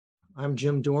I'm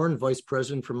Jim Dorn, Vice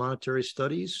President for Monetary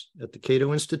Studies at the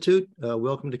Cato Institute.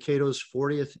 Welcome to Cato's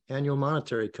 40th Annual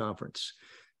Monetary Conference.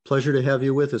 Pleasure to have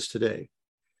you with us today.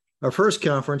 Our first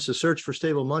conference, The Search for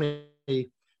Stable Money,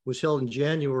 was held in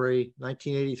January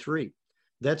 1983.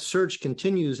 That search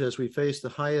continues as we face the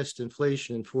highest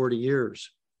inflation in 40 years.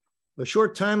 A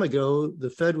short time ago, the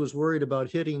Fed was worried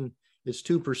about hitting its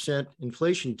 2%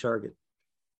 inflation target.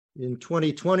 In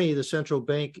 2020, the central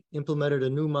bank implemented a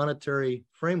new monetary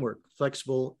framework,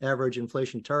 flexible average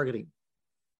inflation targeting.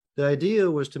 The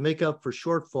idea was to make up for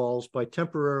shortfalls by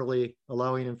temporarily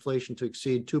allowing inflation to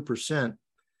exceed 2%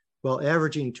 while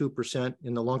averaging 2%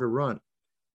 in the longer run.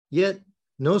 Yet,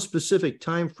 no specific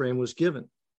time frame was given.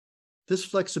 This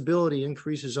flexibility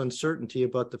increases uncertainty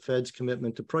about the Fed's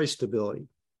commitment to price stability.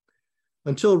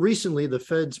 Until recently, the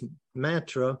Fed's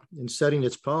mantra in setting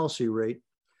its policy rate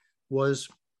was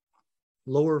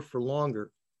lower for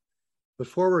longer, but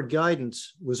forward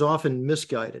guidance was often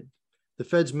misguided. The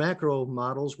Fed's macro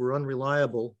models were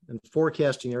unreliable and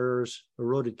forecasting errors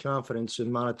eroded confidence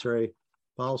in monetary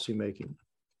policymaking.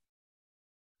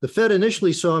 The Fed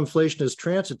initially saw inflation as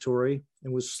transitory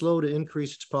and was slow to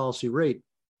increase its policy rate.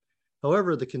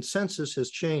 However, the consensus has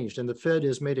changed and the Fed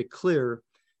has made it clear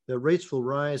that rates will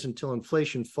rise until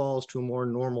inflation falls to a more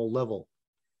normal level,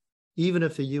 even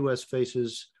if the US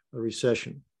faces a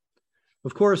recession.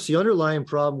 Of course, the underlying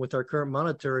problem with our current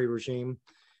monetary regime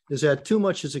is that too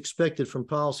much is expected from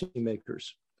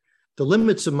policymakers. The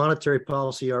limits of monetary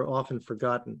policy are often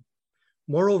forgotten.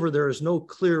 Moreover, there is no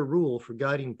clear rule for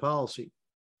guiding policy.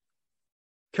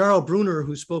 Karl Brunner,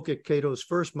 who spoke at Cato's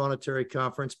first monetary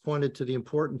conference, pointed to the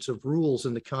importance of rules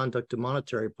in the conduct of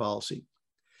monetary policy,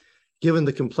 given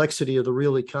the complexity of the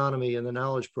real economy and the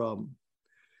knowledge problem.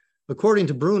 According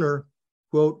to Brunner,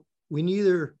 quote,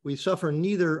 we suffer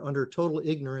neither under total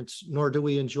ignorance, nor do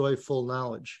we enjoy full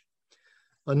knowledge.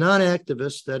 A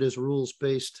non-activist, that is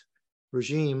rules-based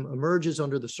regime, emerges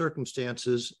under the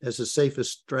circumstances as the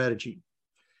safest strategy.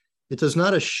 It does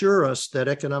not assure us that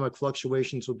economic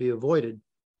fluctuations will be avoided,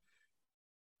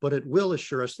 but it will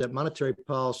assure us that monetary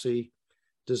policy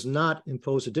does not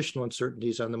impose additional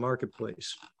uncertainties on the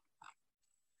marketplace.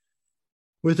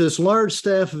 With its large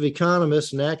staff of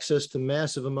economists and access to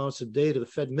massive amounts of data, the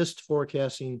Fed missed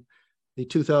forecasting the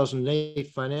 2008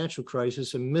 financial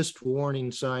crisis and missed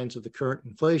warning signs of the current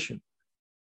inflation.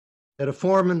 At a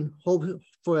forum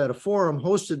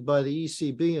hosted by the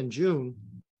ECB in June,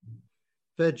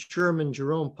 Fed Chairman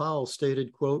Jerome Powell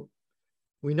stated, quote,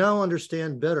 "We now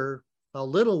understand better how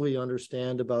little we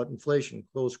understand about inflation,"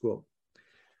 close quote.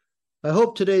 I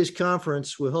hope today's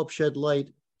conference will help shed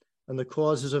light on the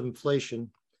causes of inflation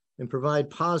and provide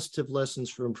positive lessons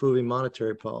for improving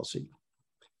monetary policy.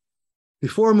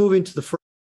 Before moving to the first,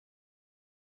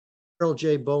 Carol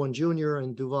J. Bowen Jr.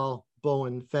 and Duval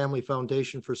Bowen Family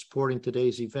Foundation for supporting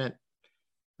today's event.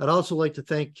 I'd also like to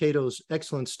thank Cato's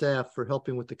excellent staff for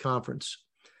helping with the conference,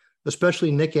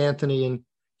 especially Nick Anthony and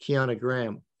Kiana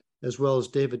Graham, as well as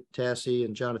David Tassi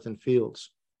and Jonathan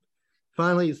Fields.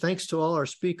 Finally, thanks to all our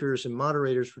speakers and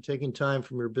moderators for taking time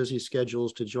from your busy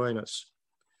schedules to join us.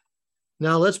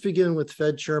 Now let's begin with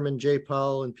Fed Chairman Jay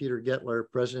Powell and Peter Gettler,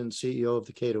 President and CEO of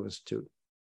the Cato Institute.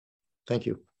 Thank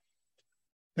you.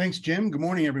 Thanks, Jim. Good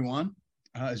morning, everyone.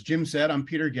 As Jim said, I'm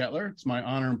Peter Gettler. It's my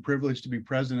honor and privilege to be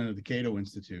president of the Cato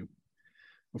Institute.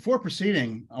 Before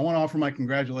proceeding, I want to offer my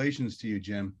congratulations to you,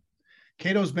 Jim.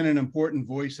 Cato's been an important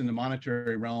voice in the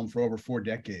monetary realm for over 4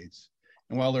 decades.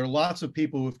 And while there are lots of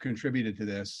people who have contributed to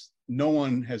this, no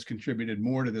one has contributed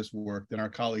more to this work than our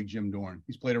colleague, Jim Dorn.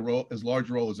 He's played as large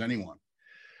a role as anyone.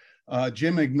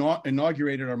 Jim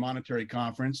inaugurated our monetary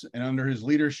conference, and under his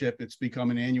leadership, it's become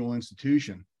an annual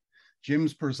institution.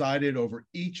 Jim's presided over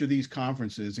each of these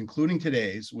conferences, including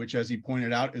today's, which, as he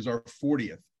pointed out, is our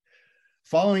 40th.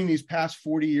 Following these past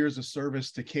 40 years of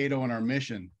service to Cato and our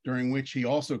mission, during which he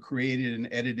also created and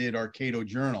edited our Cato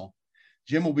Journal,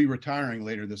 Jim will be retiring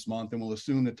later this month and will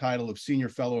assume the title of Senior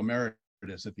Fellow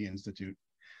Emeritus at the Institute.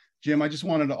 Jim, I just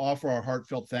wanted to offer our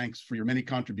heartfelt thanks for your many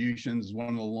contributions as one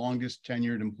of the longest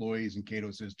tenured employees in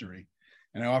Cato's history.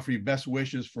 And I offer you best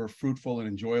wishes for a fruitful and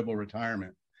enjoyable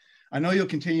retirement. I know you'll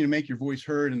continue to make your voice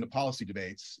heard in the policy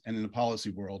debates and in the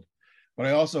policy world, but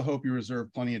I also hope you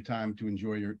reserve plenty of time to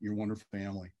enjoy your wonderful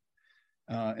family.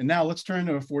 And now let's turn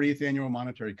to the 40th Annual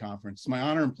Monetary Conference. It's my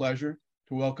honor and pleasure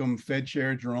to welcome Fed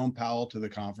Chair Jerome Powell to the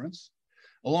conference.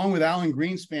 Along with Alan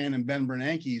Greenspan and Ben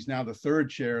Bernanke, he's now the 3rd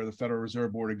chair of the Federal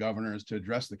Reserve Board of Governors to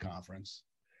address the conference.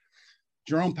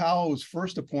 Jerome Powell was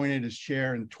first appointed as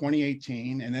chair in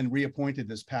 2018 and then reappointed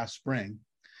this past spring.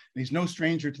 And he's no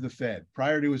stranger to the Fed.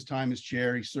 Prior to his time as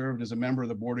chair, he served as a member of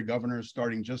the Board of Governors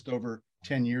starting just over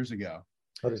 10 years ago.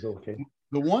 That is okay.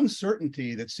 The one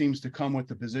certainty that seems to come with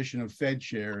the position of Fed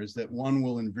chair is that one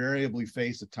will invariably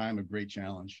face a time of great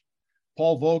challenge.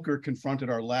 Paul Volcker confronted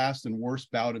our last and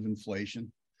worst bout of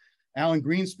inflation. Alan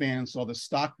Greenspan saw the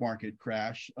stock market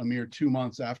crash a mere 2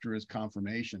 months after his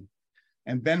confirmation.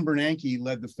 And Ben Bernanke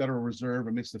led the Federal Reserve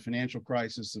amidst the financial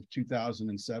crisis of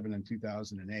 2007 and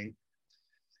 2008.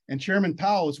 And Chairman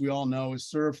Powell, as we all know, has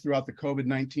served throughout the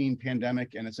COVID-19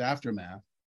 pandemic and its aftermath,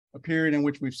 a period in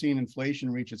which we've seen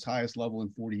inflation reach its highest level in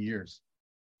 40 years.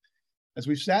 As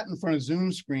we've sat in front of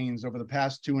Zoom screens over the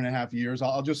past 2.5 years,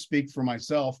 I'll just speak for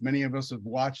myself. Many of us have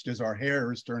watched as our hair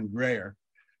has turned grayer,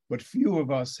 but few of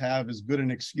us have as good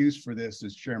an excuse for this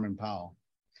as Chairman Powell.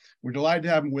 We're delighted to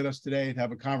have him with us today to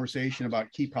have a conversation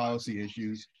about key policy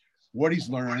issues, what he's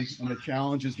learned, and the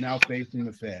challenges now facing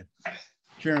the Fed.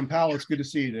 Chairman Powell, it's good to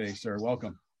see you today, sir.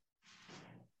 Welcome.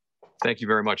 Thank you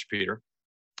very much, Peter.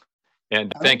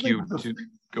 And thank you to,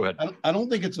 go ahead. I don't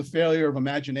think it's a failure of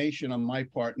imagination on my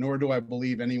part, nor do I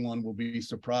believe anyone will be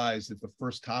surprised if the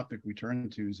first topic we turn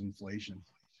to is inflation.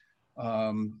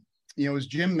 As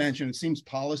Jim mentioned, it seems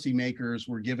policymakers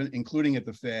were given, including at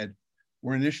the Fed,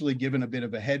 were initially given a bit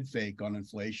of a head fake on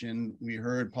inflation. We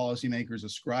heard policymakers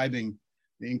ascribing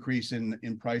the increase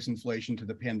in price inflation to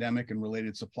the pandemic and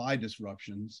related supply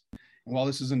disruptions. And while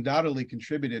this has undoubtedly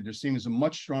contributed, there seems a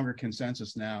much stronger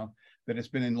consensus now that it's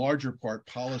been in larger part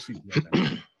policy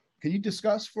driven. Can you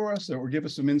discuss for us or give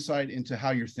us some insight into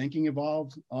how your thinking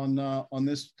evolved on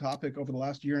this topic over the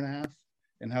last 1.5 years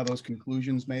and how those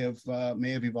conclusions may have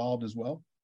evolved as well?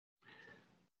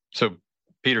 So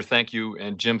Peter, thank you.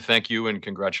 And Jim, thank you. And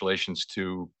congratulations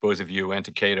to both of you and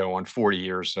to Cato on 40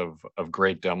 years of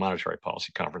great monetary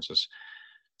policy conferences.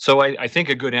 So I think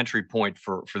a good entry point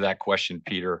for that question,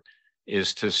 Peter,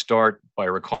 is to start by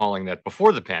recalling that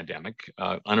before the pandemic,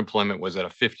 unemployment was at a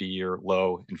 50-year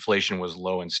low, inflation was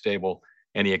low and stable,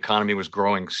 and the economy was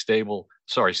growing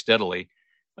steadily,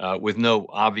 with no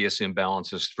obvious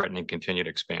imbalances threatening continued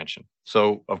expansion.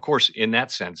 So, of course, in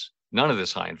that sense, none of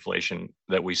this high inflation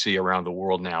that we see around the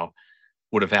world now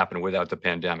would have happened without the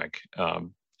pandemic.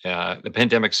 The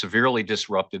pandemic severely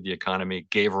disrupted the economy,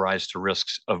 gave rise to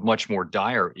risks of much more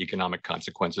dire economic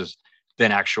consequences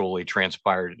than actually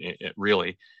transpired,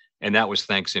 really. And that was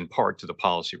thanks in part to the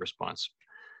policy response.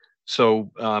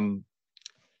 So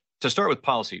to start with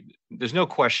policy, there's no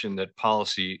question that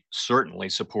policy certainly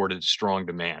supported strong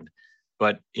demand.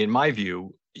 But in my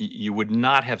view, you would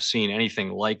not have seen anything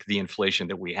like the inflation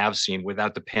that we have seen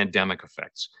without the pandemic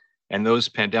effects. And those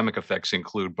pandemic effects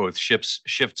include both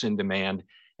shifts in demand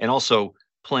and also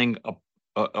playing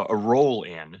a role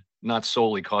in, not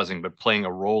solely causing, but playing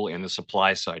a role in the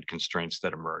supply side constraints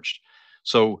that emerged.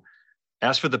 So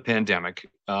as for the pandemic,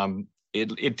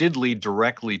 it did lead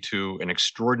directly to an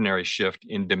extraordinary shift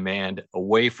in demand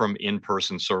away from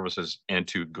in-person services and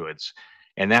to goods.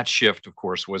 And that shift, of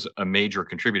course, was a major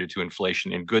contributor to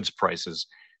inflation in goods prices,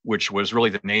 which was really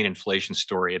the main inflation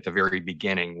story at the very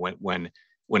beginning when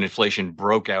inflation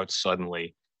broke out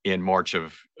suddenly in March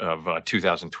of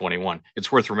 2021.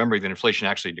 It's worth remembering that inflation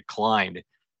actually declined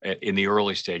in the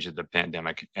early stage of the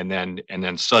pandemic and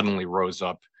then suddenly rose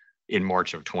up in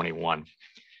March of 21.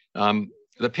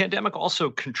 The pandemic also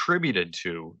contributed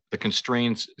to the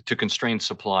constrained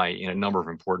supply in a number of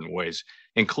important ways,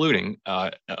 including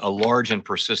a large and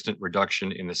persistent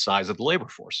reduction in the size of the labor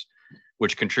force,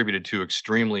 which contributed to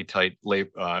extremely tight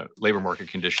labor market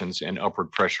conditions and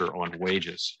upward pressure on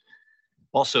wages.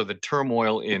 Also, the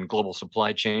turmoil in global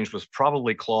supply chains was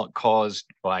probably caused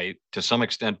to some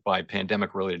extent by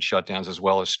pandemic-related shutdowns, as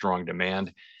well as strong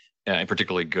demand, and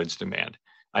particularly goods demand.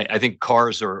 I think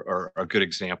cars are a good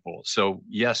example. So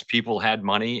yes, people had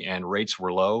money and rates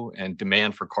were low and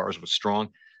demand for cars was strong,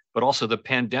 but also the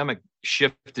pandemic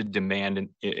shifted demand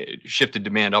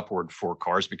upward for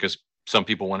cars because some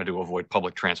people wanted to avoid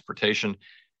public transportation.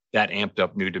 That amped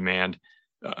up new demand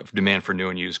for new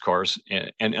and used cars.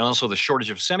 And also the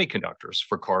shortage of semiconductors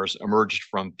for cars emerged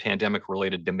from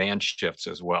pandemic-related demand shifts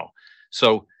as well.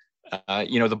 So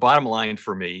the bottom line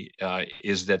for me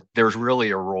is that there's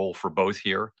really a role for both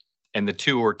here, and the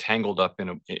two are tangled up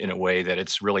in a way that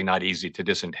it's really not easy to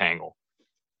disentangle.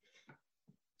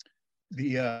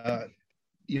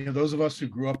 Those of us who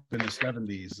grew up in the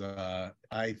 70s,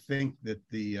 I think that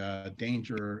the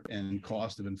danger and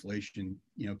cost of inflation,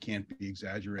 can't be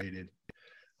exaggerated.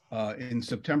 In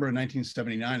September of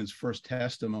 1979, his first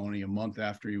testimony, a month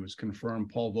after he was confirmed,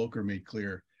 Paul Volcker made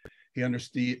clear he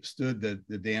understood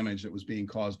the damage that was being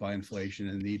caused by inflation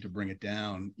and the need to bring it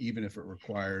down, even if it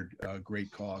required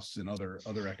great costs in other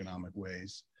economic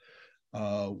ways.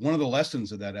 One of the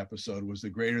lessons of that episode was the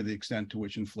greater the extent to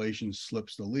which inflation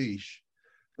slips the leash,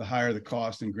 the higher the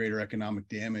cost and greater economic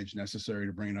damage necessary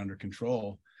to bring it under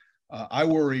control. I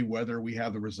worry whether we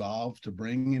have the resolve to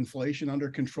bring inflation under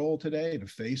control today to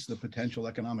face the potential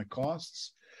economic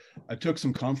costs. I took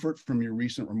some comfort from your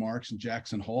recent remarks in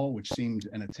Jackson Hole, which seemed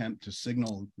an attempt to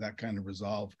signal that kind of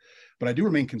resolve. But I do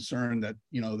remain concerned that,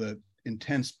 the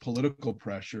intense political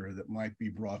pressure that might be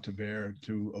brought to bear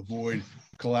to avoid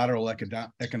collateral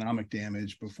economic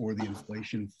damage before the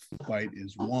inflation fight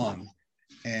is won.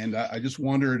 And I just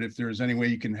wondered if there's any way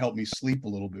you can help me sleep a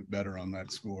little bit better on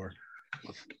that score.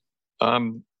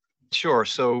 Sure.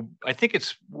 So I think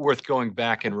it's worth going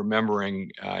back and remembering,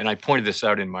 and I pointed this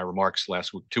out in my remarks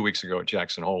 2 weeks ago at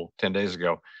Jackson Hole, 10 days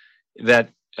ago,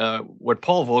 that what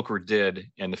Paul Volcker did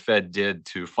and the Fed did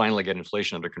to finally get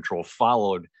inflation under control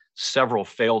followed several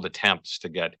failed attempts to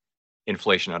get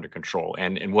inflation under control.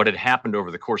 And what had happened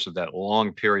over the course of that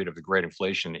long period of the great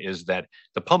inflation is that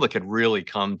the public had really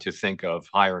come to think of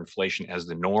higher inflation as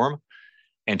the norm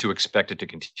and to expect it to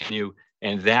continue.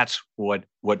 And that's what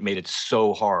made it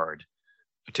so hard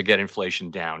to get inflation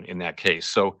down in that case.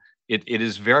 So it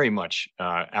is very much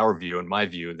our view and my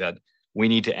view that we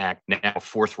need to act now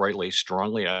forthrightly,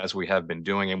 strongly, as we have been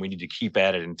doing, and we need to keep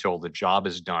at it until the job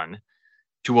is done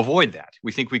to avoid that.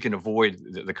 We think we can avoid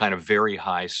the kind of very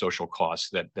high social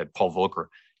costs that Paul Volcker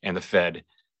and the Fed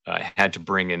had to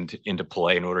bring into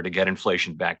play in order to get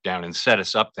inflation back down and set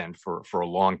us up then for a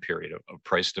long period of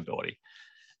price stability.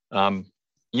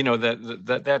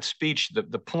 That speech,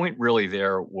 the point really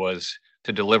there was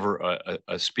to deliver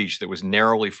a speech that was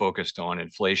narrowly focused on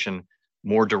inflation,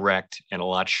 more direct and a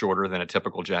lot shorter than a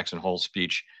typical Jackson Hole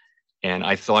speech. And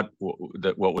I thought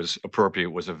that what was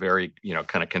appropriate was a very,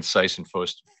 kind of concise and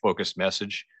focused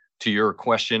message. To your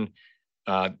question,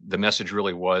 the message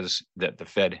really was that the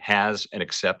Fed has and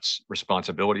accepts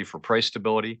responsibility for price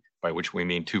stability, by which we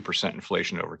mean 2%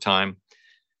 inflation over time.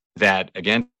 That,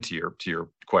 again, to your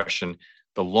question,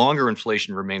 the longer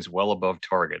inflation remains well above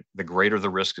target, the greater the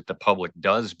risk that the public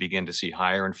does begin to see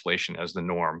higher inflation as the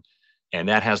norm. And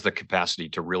that has the capacity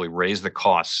to really raise the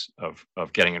costs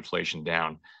of getting inflation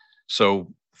down.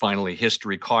 So finally,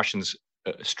 history cautions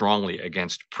strongly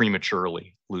against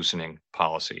prematurely loosening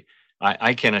policy.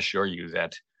 I can assure you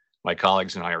that my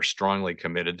colleagues and I are strongly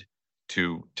committed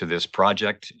to this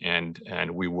project, and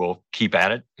we will keep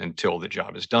at it until the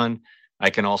job is done. I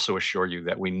can also assure you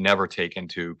that we never take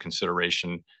into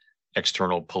consideration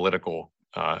external political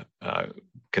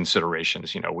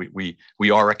considerations. We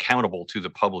are accountable to the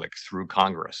public through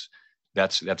Congress.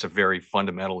 That's a very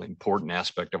fundamental, important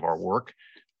aspect of our work.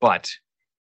 But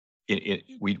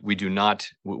we do not.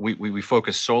 We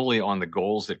focus solely on the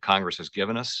goals that Congress has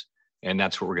given us, and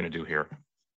that's what we're going to do here.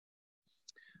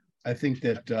 I think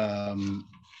that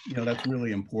that's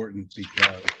really important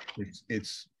because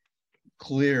it's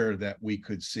clear that we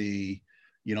could see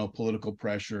political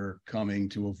pressure coming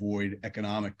to avoid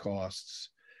economic costs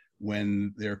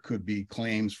when there could be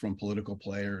claims from political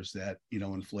players that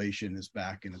inflation is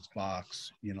back in its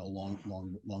box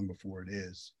long before it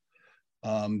is.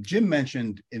 Jim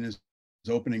mentioned in his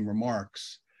opening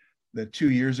remarks that 2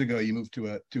 years ago you moved to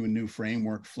a new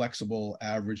framework, flexible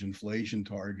average inflation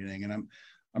targeting, and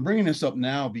I'm bringing this up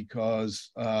now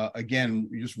because, again,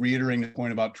 just reiterating the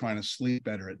point about trying to sleep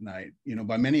better at night.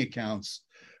 By many accounts,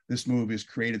 this move has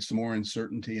created some more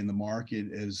uncertainty in the market,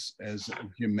 as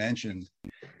Jim mentioned.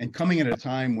 And coming at a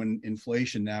time when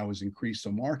inflation now has increased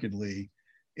so markedly,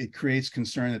 it creates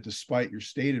concern that despite your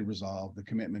stated resolve, the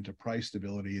commitment to price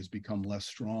stability has become less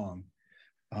strong.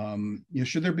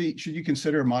 Should you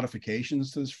consider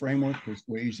modifications to this framework to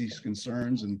assuage these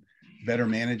concerns and better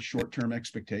manage short-term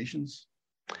expectations?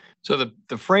 So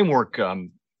the framework,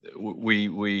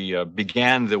 we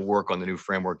began the work on the new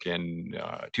framework in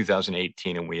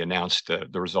 2018, and we announced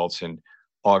the results in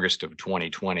August of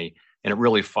 2020. And it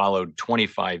really followed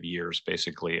 25 years,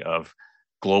 basically, of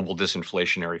global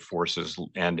disinflationary forces.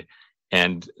 And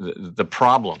the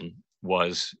problem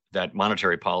was that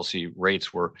monetary policy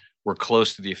rates were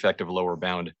close to the effective lower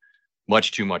bound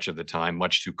much too much of the time,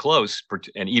 much too close,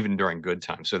 and even during good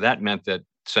times. So that meant that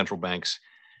central banks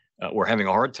were having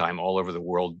a hard time all over the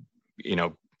world,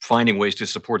 finding ways to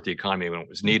support the economy when it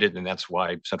was needed. And that's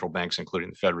why central banks, including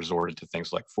the Fed, resorted to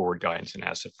things like forward guidance and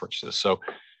asset purchases. So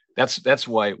that's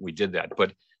why we did that.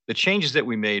 But the changes that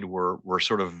we made were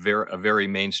sort of a very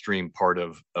mainstream part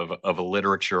of a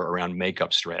literature around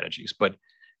makeup strategies. But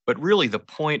really the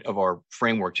point of our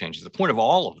framework changes, the point of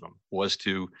all of them was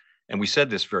to, and we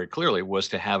said this very clearly, was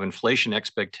to have inflation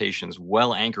expectations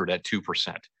well anchored at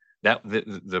 2%. That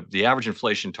the average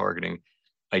inflation targeting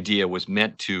idea was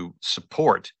meant to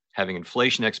support having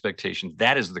inflation expectations.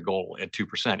 That is the goal at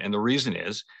 2%. And the reason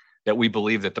is that we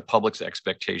believe that the public's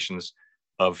expectations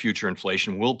of future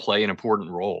inflation will play an important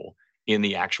role in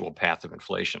the actual path of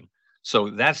inflation. So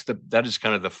that is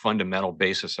kind of the fundamental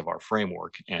basis of our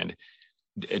framework. And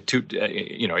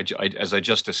as I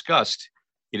just discussed,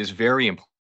 it is very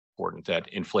important that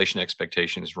inflation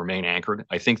expectations remain anchored.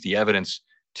 I think the evidence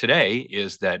today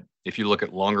is that if you look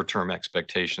at longer term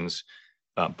expectations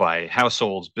by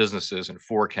households, businesses, and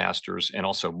forecasters, and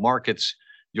also markets,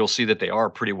 you'll see that they are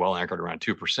pretty well anchored around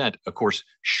 2%. Of course,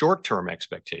 short term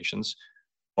expectations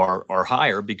are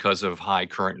higher because of high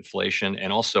current inflation,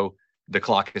 and also the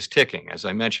clock is ticking. As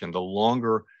I mentioned, the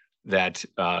longer that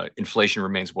inflation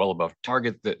remains well above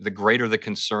target, the greater the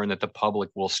concern that the public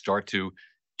will start to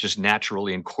just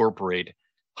naturally incorporate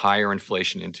higher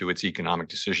inflation into its economic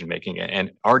decision making.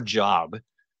 And our job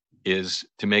is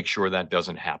to make sure that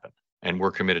doesn't happen. And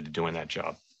we're committed to doing that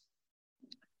job.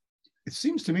 It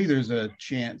seems to me there's a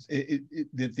chance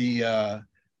that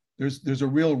there's a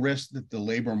real risk that the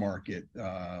labor market,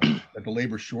 that the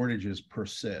labor shortages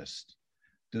persist.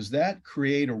 Does that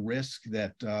create a risk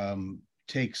that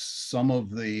takes some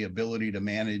of the ability to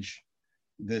manage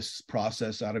this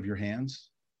process out of your hands?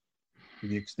 To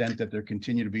the extent that there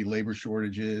continue to be labor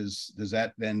shortages, does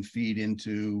that then feed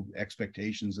into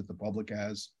expectations that the public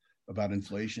has about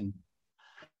inflation,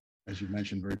 as you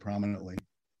mentioned very prominently?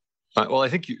 Well, I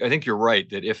think you're right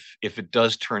that if it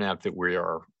does turn out that we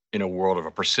are in a world of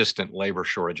a persistent labor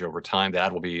shortage over time,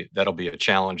 that'll be a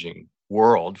challenging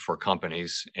world for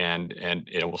companies, and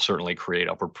it will certainly create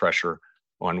upward pressure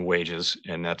on wages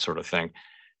and that sort of thing.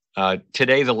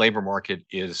 Today, the labor market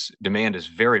demand is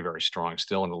very, very strong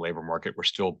still in the labor market. We're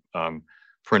still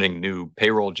printing new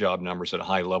payroll job numbers at a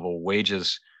high level.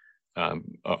 Wages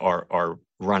are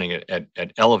running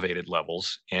at elevated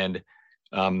levels. And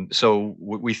so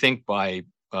we think by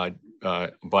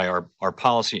our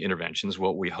policy interventions,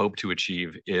 what we hope to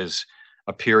achieve is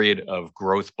a period of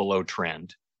growth below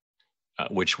trend,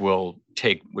 which will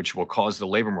cause the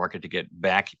labor market to get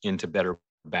back into better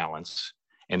balance.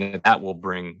 And that will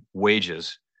bring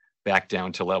wages back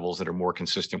down to levels that are more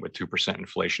consistent with 2%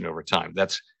 inflation over time.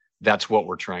 That's what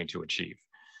we're trying to achieve.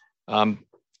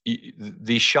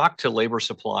 The shock to labor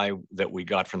supply that we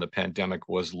got from the pandemic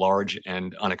was large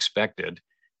and unexpected,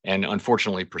 and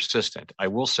unfortunately persistent. I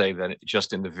will say that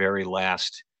just in the very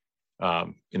last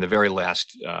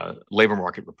labor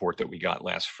market report that we got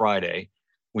last Friday,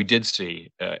 we did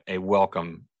see a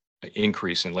welcome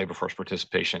increase in labor force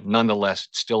participation. Nonetheless,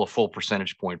 still a full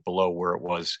percentage point below where it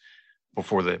was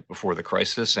before the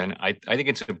crisis. And I think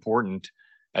it's important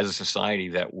as a society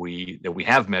that we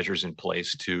have measures in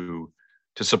place to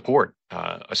support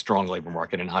a strong labor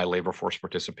market and high labor force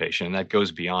participation. And that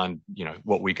goes beyond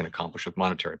what we can accomplish with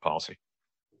monetary policy.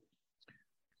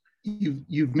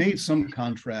 You've made some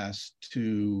contrast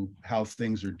to how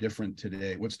things are different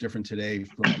today. What's different today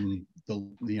from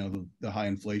the high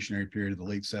inflationary period of the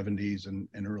late 70s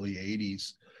and early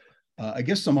 80s. I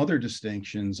guess some other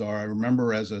distinctions are, I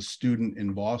remember as a student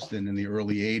in Boston in the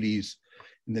early 80s,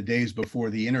 in the days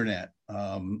before the internet,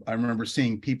 I remember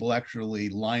seeing people actually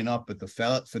line up at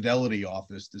the Fidelity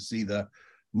office to see the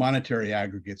monetary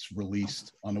aggregates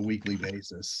released on a weekly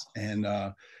basis. And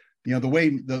the way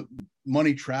the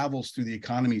money travels through the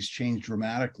economy has changed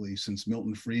dramatically since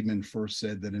Milton Friedman first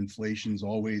said that inflation's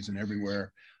always and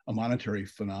everywhere a monetary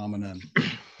phenomenon.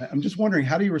 I'm just wondering,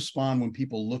 how do you respond when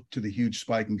people look to the huge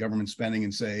spike in government spending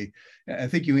and say, I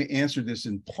think you answered this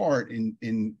in part in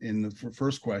the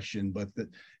first question, but that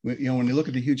when you look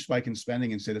at the huge spike in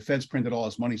spending and say the Fed's printed all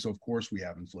this money, so of course we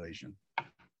have inflation.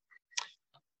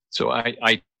 So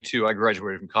I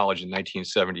graduated from college in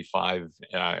 1975,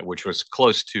 which was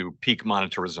close to peak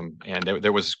monetarism, and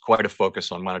there was quite a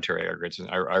focus on monetary aggregates, and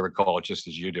I recall it just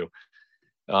as you do.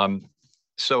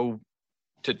 So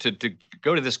to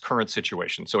go to this current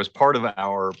situation, so as part of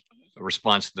our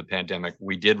response to the pandemic,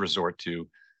 we did resort to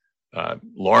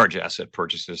large asset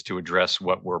purchases to address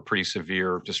what were pretty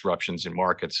severe disruptions in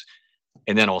markets,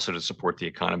 and then also to support the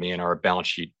economy, and our balance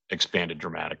sheet expanded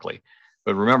dramatically.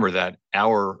 But remember that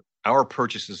our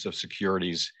purchases of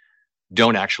securities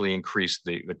don't actually increase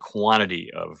the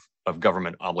quantity of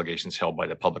government obligations held by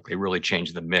the public. They really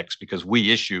change the mix because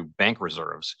we issue bank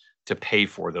reserves to pay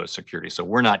for those securities. So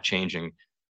we're not changing,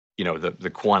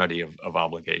 the quantity of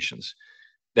obligations.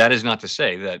 That is not to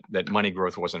say that money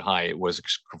growth wasn't high. It was,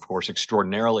 of course,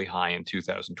 extraordinarily high in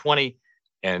 2020,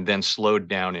 and then slowed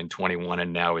down in 21,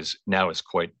 and now is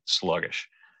quite sluggish.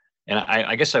 And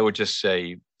I guess I would just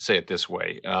say it this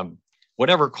way: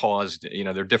 whatever caused,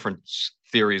 there are different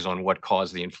theories on what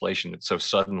caused the inflation that so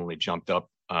suddenly jumped up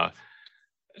out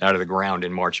of the ground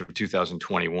in March of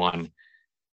 2021.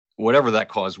 whatever that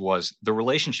cause was, the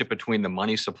relationship between the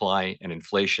money supply and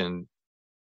inflation,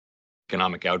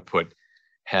 economic output,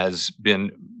 has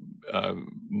been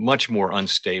much more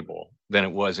unstable than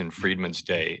it was in Friedman's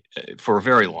day for a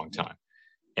very long time.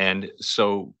 And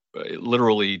so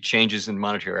literally changes in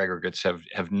monetary aggregates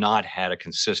have not had a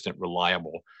consistent,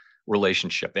 reliable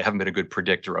relationship. They haven't been a good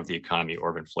predictor of the economy or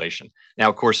of inflation. Now,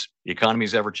 of course, the economy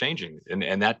is ever changing,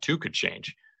 and that too could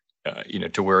change,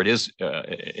 to where it is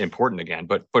important again.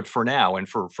 But for now, and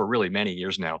for really many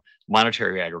years now,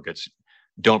 monetary aggregates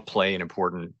don't play an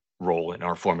important role in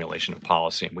our formulation of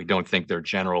policy, and we don't think they're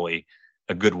generally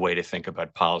a good way to think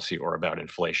about policy or about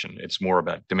inflation. It's more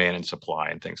about demand and supply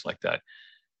and things like that.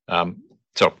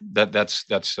 So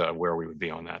that's where we would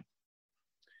be on that.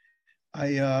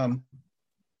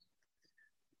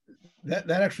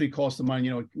 That actually calls to mind,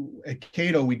 at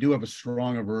Cato, we do have a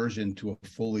strong aversion to a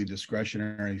fully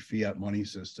discretionary fiat money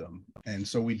system. And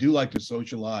so we do like to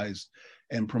socialize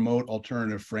and promote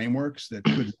alternative frameworks that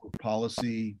could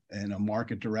policy and a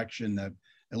market direction that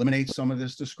eliminates some of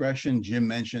this discretion. Jim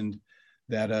mentioned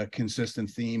that a consistent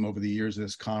theme over the years of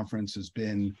this conference has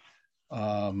been,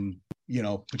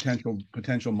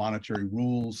 potential monetary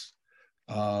rules.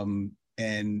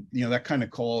 And that kind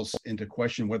of calls into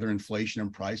question whether inflation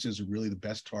and prices are really the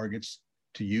best targets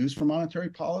to use for monetary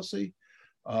policy.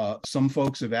 Some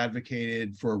folks have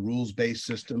advocated for a rules-based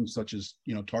system, such as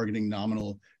targeting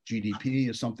nominal GDP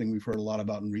is something we've heard a lot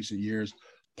about in recent years.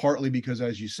 Partly because,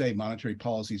 as you say, monetary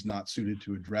policy is not suited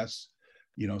to address,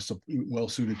 well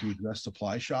suited to address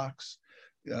supply shocks.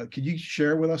 Could you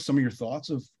share with us some of your thoughts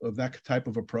of that type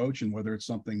of approach and whether it's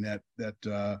something that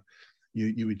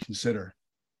you would consider?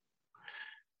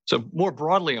 So more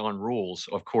broadly on rules,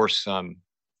 of course,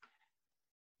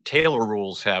 Taylor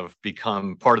rules have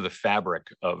become part of the fabric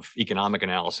of economic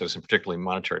analysis and particularly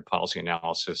monetary policy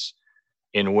analysis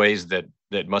in ways that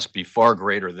must be far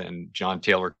greater than John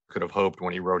Taylor could have hoped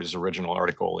when he wrote his original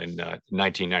article in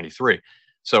 1993.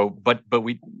 So, but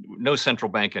no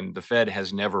central bank and the Fed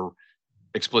has never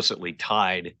explicitly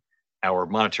tied our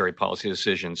monetary policy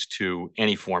decisions to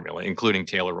any formula, including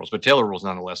Taylor rules. But Taylor rules,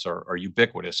 nonetheless, are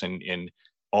ubiquitous in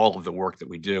all of the work that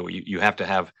we do. You have to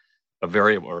have a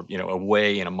variable, or a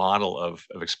way and a model of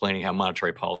explaining how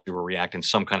monetary policy will react, and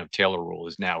some kind of Taylor rule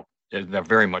is now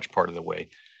very much part of the way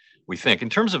we think. In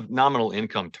terms of nominal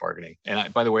income targeting,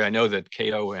 and by the way, I know that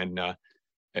Cato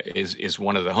is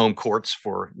one of the home courts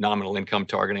for nominal income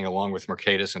targeting, along with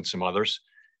Mercatus and some others.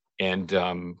 And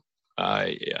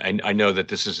I know that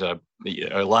this is a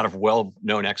lot of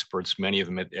well-known experts, many of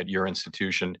them at your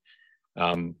institution,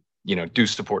 do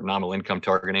support nominal income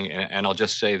targeting. And I'll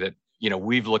just say that,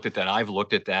 we've looked at that. I've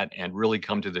looked at that and really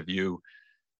come to the view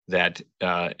that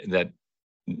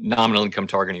nominal income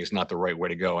targeting is not the right way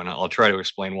to go. And I'll try to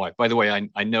explain why. By the way,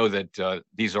 I know that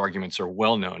these arguments are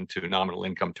well known to nominal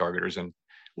income targeters and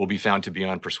will be found to be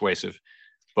unpersuasive.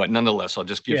 But nonetheless, I'll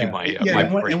just give you my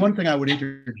and one thing I would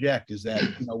interject is that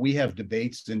we have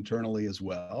debates internally as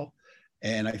well.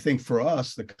 And I think for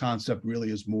us, the concept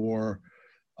really is more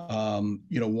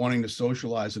wanting to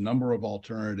socialize a number of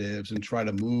alternatives and try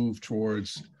to move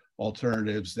towards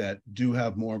alternatives that do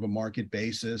have more of a market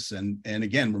basis and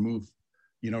again,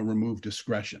 remove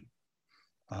discretion.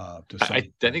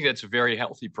 I think that's a very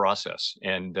healthy process.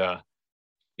 And,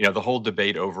 the whole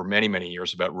debate over many, many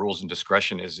years about rules and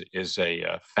discretion is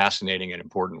a fascinating and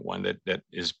important one that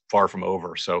is far from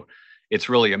over. So it's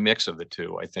really a mix of the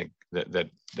two. I think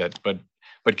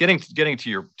but getting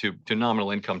to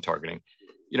nominal income targeting,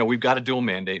 we've got a dual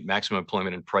mandate: maximum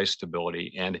employment and price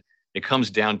stability. And it comes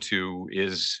down to,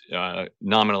 is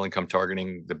nominal income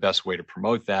targeting the best way to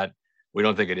promote that? We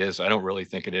don't think it is. I don't really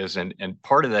think it is. And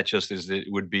part of that just is that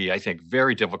it would be, I think,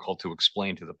 very difficult to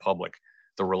explain to the public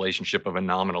the relationship of a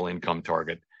nominal income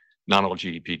target, nominal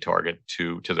GDP target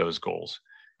to those goals.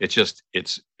 It's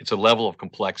a level of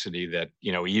complexity that,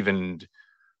 even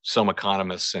some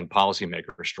economists and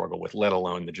policymakers struggle with, let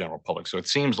alone the general public. So it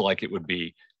seems like it would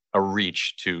be a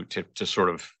reach to sort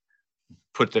of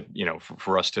put that,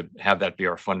 for us to have that be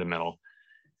our fundamental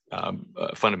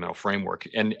framework.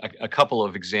 And a couple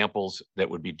of examples that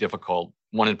would be difficult.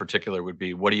 One in particular would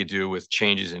be, what do you do with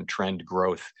changes in trend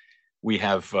growth? We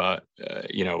have,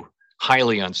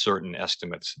 highly uncertain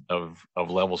estimates of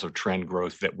levels of trend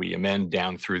growth that we amend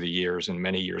down through the years, and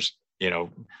many years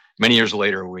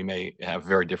later, we may have a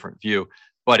very different view.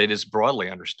 But it is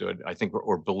broadly understood, I think,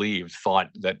 or thought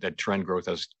that trend growth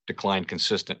has declined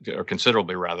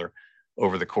considerably rather,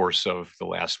 over the course of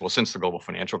since the global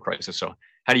financial crisis. So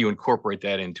how do you incorporate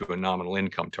that into a nominal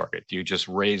income target? Do you just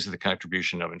raise the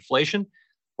contribution of inflation,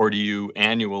 or do you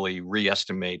annually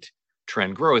re-estimate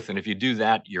trend growth. And if you do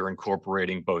that, you're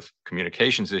incorporating both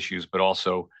communications issues, but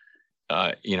also,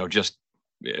 just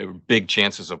big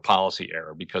chances of policy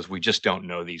error, because we just don't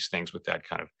know these things with that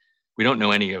kind of, we don't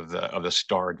know any of the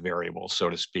starred variables, so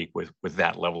to speak, with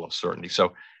that level of certainty.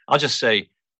 So I'll just say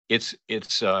it's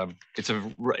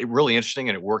really interesting,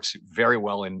 and it works very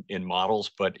well in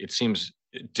models, but it seems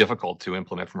difficult to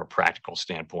implement from a practical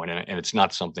standpoint, and it's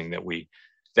not something that we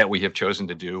have chosen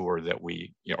to do, or that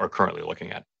we are currently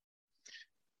looking at.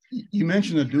 You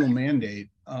mentioned the dual mandate.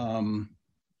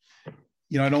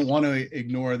 I don't want to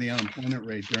ignore the unemployment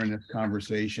rate during this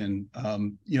conversation.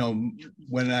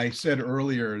 When I said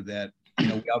earlier that,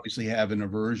 we obviously have an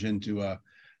aversion to a,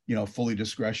 fully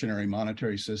discretionary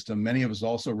monetary system, many of us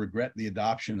also regret the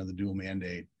adoption of the dual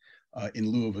mandate in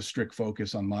lieu of a strict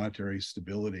focus on monetary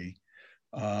stability.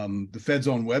 The Fed's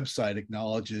own website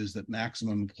acknowledges that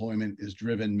maximum employment is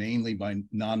driven mainly by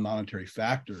non-monetary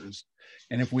factors.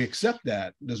 And if we accept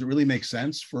that, does it really make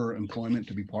sense for employment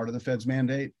to be part of the Fed's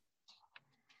mandate?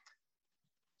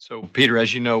 So, Peter,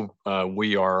 as you know,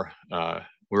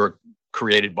 we're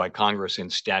created by Congress in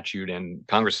statute, and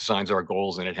Congress assigns our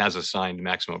goals, and it has assigned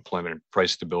maximum employment and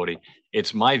price stability.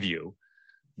 It's my view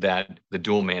that the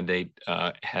dual mandate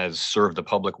has served the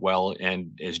public well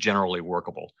and is generally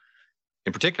workable.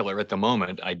 In particular, at the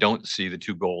moment, I don't see the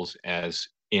two goals as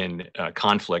in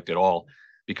conflict at all,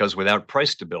 because without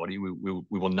price stability, we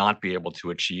will not be able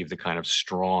to achieve the kind of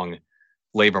strong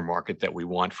labor market that we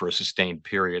want for a sustained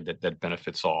period that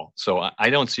benefits all. So I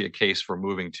don't see a case for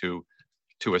moving to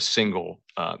a single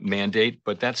mandate,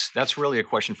 but that's really a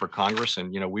question for Congress,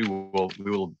 and we will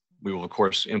of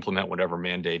course implement whatever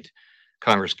mandate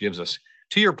Congress gives us.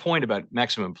 To your point about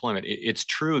maximum employment, it's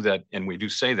true that, and we do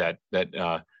say that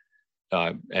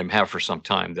and have for some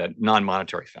time, that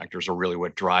non-monetary factors are really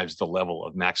what drives the level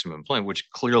of maximum employment, which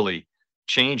clearly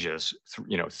changes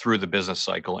through the business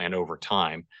cycle and over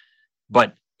time.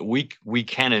 But we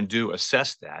can and do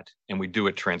assess that, and we do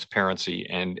it transparency.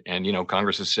 And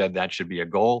Congress has said that should be a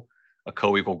goal, a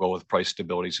co-equal goal with price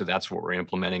stability. So that's what we're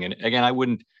implementing. And again,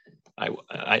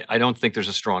 I don't think there's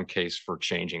a strong case for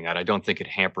changing that. I don't think it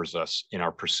hampers us in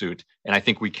our pursuit. And I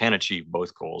think we can achieve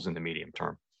both goals in the medium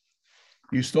term.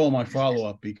 You stole my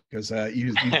follow-up, because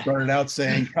you started out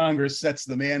saying Congress sets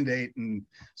the mandate, and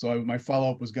so my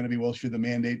follow-up was going to be, well, should the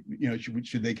mandate,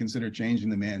 should they consider changing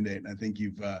the mandate? And I think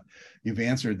you've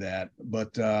answered that.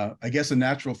 But I guess a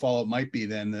natural follow-up might be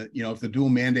then that if the dual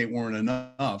mandate weren't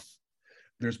enough,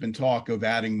 there's been talk of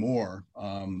adding more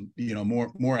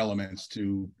elements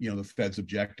to the Fed's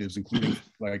objectives, including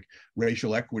like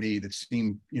racial equity that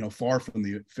seem far from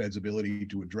the Fed's ability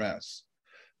to address.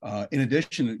 In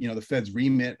addition, the Fed's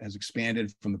remit has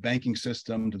expanded from the banking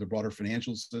system to the broader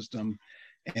financial system,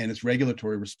 and its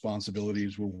regulatory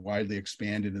responsibilities were widely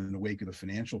expanded in the wake of the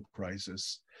financial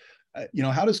crisis.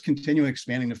 How does continuing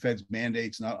expanding the Fed's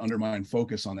mandates not undermine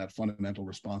focus on that fundamental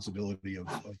responsibility of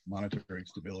monetary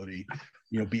stability,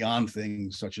 beyond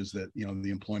things such as the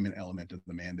employment element of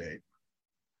the mandate?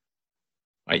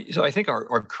 So I think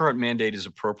our current mandate is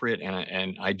appropriate,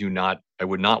 and I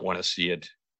would not want to see it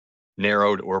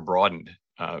narrowed or broadened,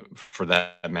 for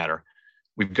that matter.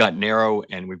 We've got narrow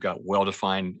and we've got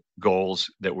well-defined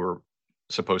goals that we're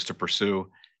supposed to pursue.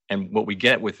 And what we've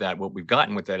gotten with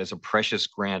that is a precious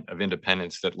grant of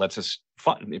independence that lets us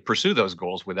pursue those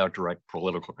goals without direct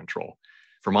political control.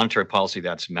 For monetary policy,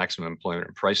 that's maximum employment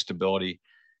and price stability.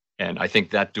 And I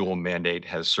think that dual mandate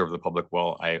has served the public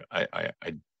well. I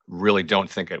really don't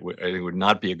think it would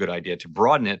not be a good idea to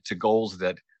broaden it to goals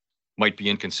that might be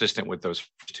inconsistent with those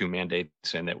two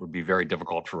mandates, and that would be very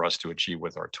difficult for us to achieve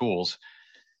with our tools.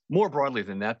 More broadly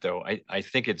than that, though, I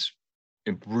think it's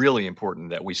really important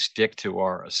that we stick to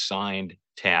our assigned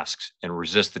tasks and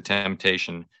resist the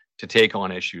temptation to take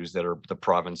on issues that are the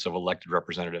province of elected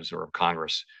representatives or of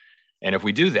Congress. And if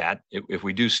we do that, if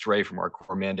we do stray from our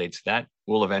core mandates, that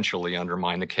will eventually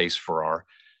undermine the case for our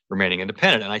remaining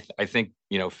independent. And I think,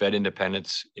 Fed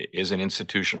independence is an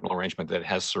institutional arrangement that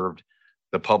has served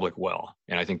the public well.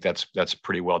 And I think that's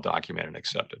pretty well documented and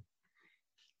accepted.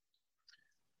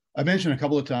 I mentioned a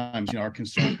couple of times, our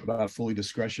concern about a fully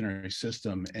discretionary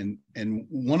system. And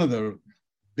one of the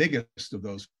biggest of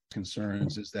those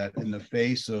concerns is that in the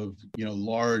face of,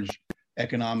 large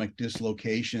economic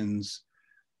dislocations,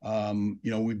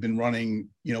 we've been running,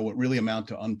 what really amount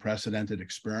to unprecedented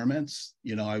experiments.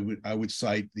 I would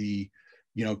cite the,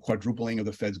 quadrupling of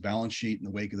the Fed's balance sheet in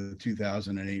the wake of the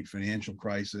 2008 financial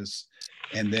crisis,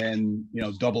 and then,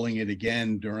 doubling it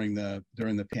again during the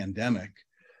pandemic.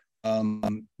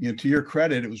 To your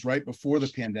credit, it was right before the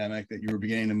pandemic that you were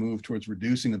beginning to move towards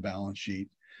reducing the balance sheet.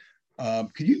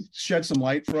 Could you shed some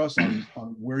light for us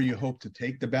on where you hope to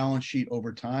take the balance sheet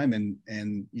over time,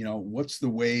 and what's the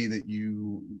way that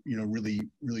you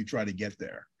really try to get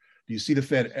there? Do you see the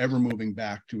Fed ever moving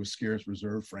back to a scarce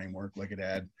reserve framework like it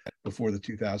had before the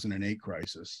 2008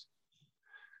 crisis?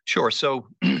 Sure. So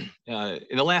in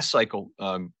the last cycle,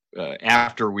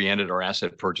 after we ended our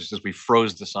asset purchases, we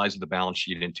froze the size of the balance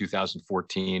sheet in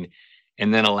 2014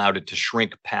 and then allowed it to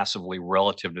shrink passively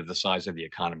relative to the size of the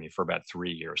economy for about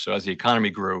 3 years. So as the economy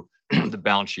grew, the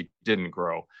balance sheet didn't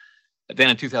grow. Then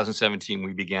in 2017,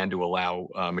 we began to allow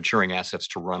maturing assets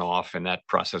to run off, and that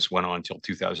process went on until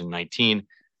 2019.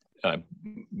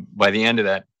 By the end of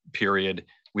that period,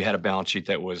 we had a balance sheet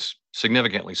that was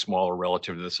significantly smaller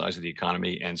relative to the size of the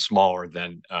economy and smaller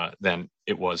than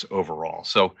it was overall.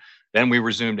 So then we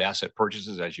resumed asset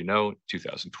purchases, as you know,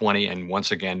 2020. And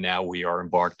once again, now we are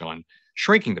embarked on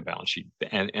shrinking the balance sheet.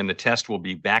 And the test will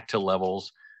be back to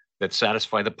levels that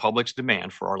satisfy the public's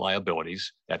demand for our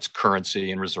liabilities. That's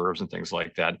currency and reserves and things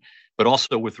like that, but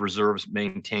also with reserves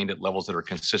maintained at levels that are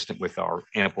consistent with our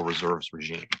ample reserves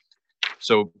regime.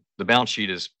 So the balance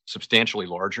sheet is substantially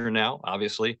larger now,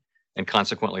 obviously, and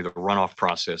consequently, the runoff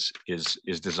process is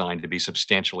designed to be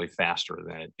substantially faster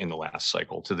than in the last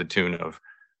cycle, to the tune of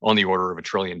on the order of $1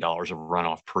 trillion of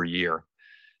runoff per year.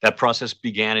 That process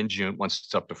began in June, once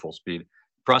it's up to full speed.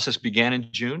 The process began in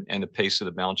June, and the pace of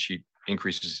the balance sheet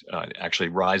increases, actually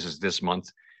rises this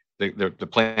month. The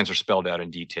plans are spelled out in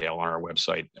detail on our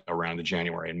website around the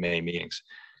January and May meetings.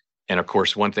 And of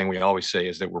course, one thing we always say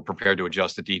is that we're prepared to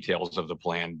adjust the details of the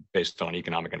plan based on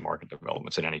economic and market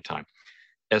developments at any time.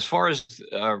 As far as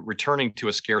returning to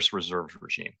a scarce reserve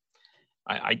regime,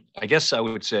 I guess I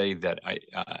would say that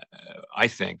I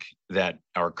think that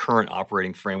our current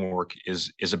operating framework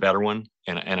is a better one,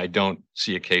 and I don't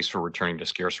see a case for returning to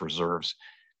scarce reserves.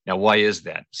 Now, why is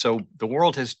that? So the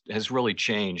world has really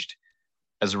changed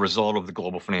as a result of the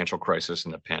global financial crisis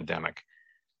and the pandemic.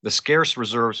 The scarce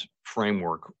reserves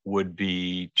framework would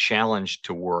be challenged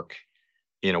to work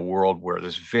in a world where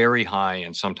there's very high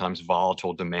and sometimes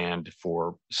volatile demand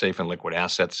for safe and liquid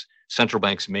assets. Central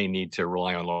banks may need to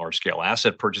rely on large-scale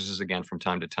asset purchases again from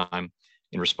time to time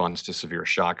in response to severe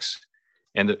shocks.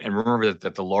 And remember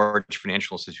that the large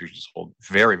financial institutions hold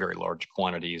very, very large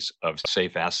quantities of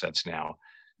safe assets now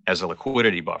as a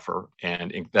liquidity buffer,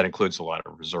 and that includes a lot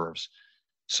of reserves.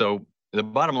 So the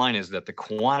bottom line is that the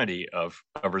quantity of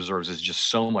reserves is just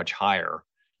so much higher.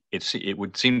 It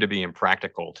would seem to be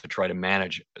impractical to try to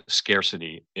manage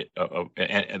scarcity,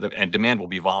 and demand will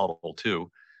be volatile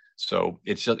too. So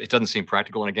it doesn't seem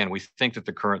practical. And again, we think that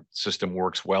the current system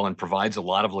works well and provides a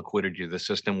lot of liquidity to the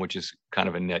system, which is kind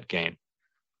of a net gain.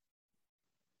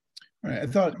 All right, I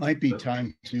thought it might be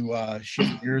time to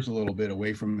shift gears a little bit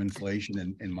away from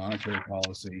inflation and monetary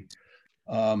policy.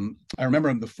 I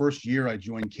remember the first year I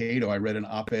joined Cato, I read an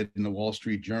op-ed in the Wall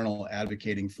Street Journal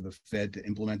advocating for the Fed to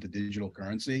implement a digital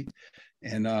currency.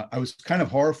 And I was kind of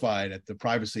horrified at the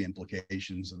privacy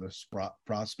implications of this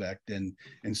prospect and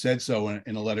said so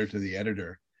in a letter to the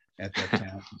editor at that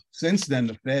time. Since then,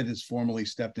 the Fed has formally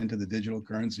stepped into the digital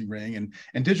currency ring,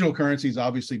 and digital currency has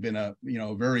obviously been a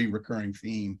very recurring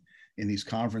theme in these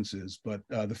conferences, but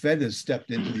the Fed has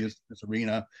stepped into this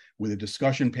arena with a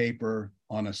discussion paper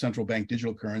on a central bank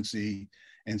digital currency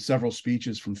and several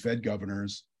speeches from Fed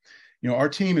governors. Our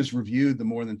team has reviewed the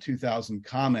more than 2,000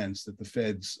 comments that the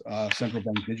Fed's central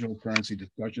bank digital currency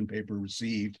discussion paper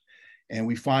received, and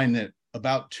we find that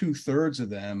about 2/3 of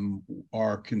them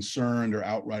are concerned or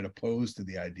outright opposed to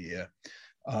the idea.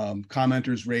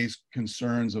 Commenters raised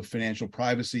concerns of financial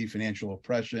privacy, financial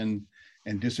oppression,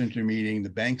 and disintermediating the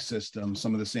bank system,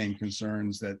 some of the same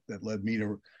concerns that led me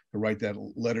to write that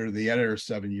letter to the editor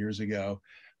 7 years ago.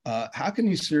 How can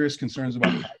these serious concerns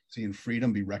about privacy and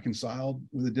freedom be reconciled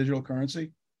with a digital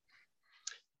currency?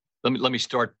 Let me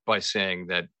start by saying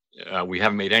that we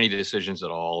haven't made any decisions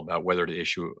at all about whether to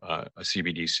issue a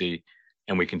CBDC,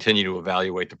 and we continue to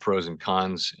evaluate the pros and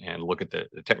cons and look at the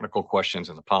technical questions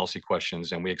and the policy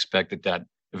questions, and we expect that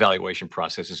evaluation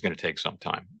process is going to take some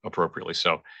time, appropriately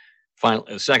so.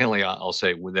 Secondly, I'll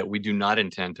say that we do not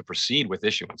intend to proceed with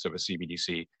issuance of a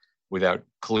CBDC without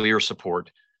clear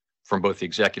support from both the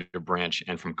executive branch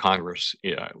and from Congress,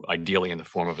 ideally in the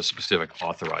form of a specific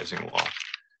authorizing law.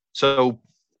 So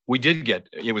we did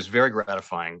it was very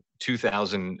gratifying,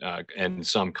 2,000 and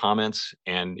some comments.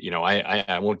 And,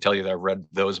 I won't tell you that I've read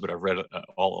those, but I've read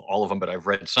all of them, but I've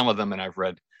read some of them and I've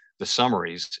read the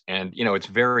summaries. And, it's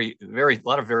a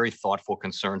lot of very thoughtful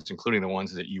concerns, including the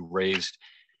ones that you raised.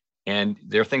 And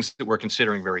there are things that we're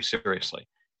considering very seriously.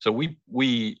 So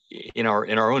we in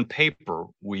our own paper,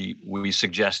 we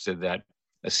suggested that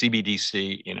a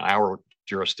CBDC, in our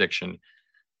jurisdiction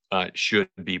should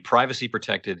be privacy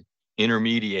protected,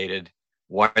 intermediated,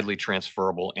 widely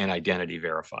transferable, and identity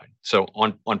verified. So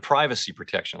on privacy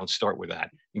protection, let's start with that.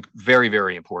 Very,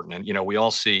 very important. And we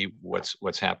all see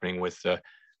what's happening with the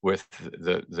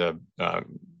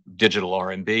digital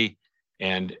RMB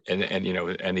and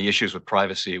the issues with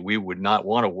privacy. We would not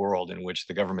want a world in which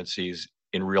the government sees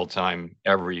in real time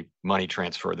every money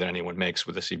transfer that anyone makes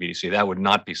with a CBDC. That would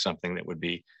not be something that would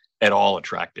be at all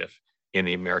attractive in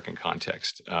the American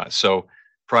context. So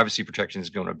privacy protection is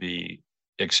going to be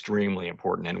extremely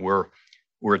important, and we're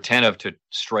attentive to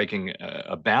striking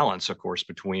a balance, of course,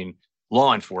 between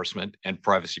law enforcement and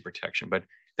privacy protection. But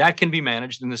that can be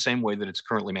managed in the same way that it's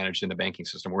currently managed in the banking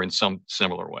system, or in some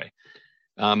similar way.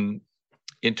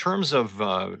 In terms of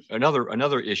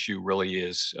another issue, really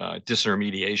is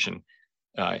disintermediation,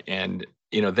 and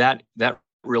that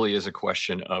really is a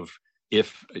question of,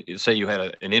 if, say, you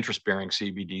had an interest-bearing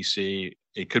CBDC,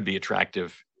 it could be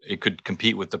attractive. It could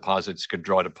compete with deposits, could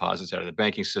draw deposits out of the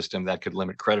banking system. That could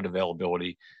limit credit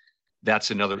availability. That's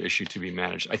another issue to be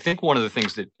managed. I think one of the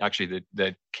things that actually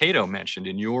that Cato mentioned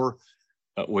in your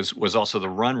was also the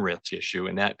run risk issue,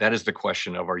 and that is the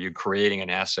question of, are you creating an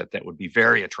asset that would be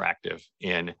very attractive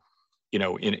in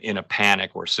a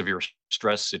panic or severe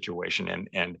stress situation,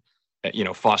 and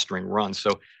fostering runs.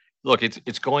 So look,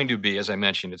 it's going to be, as I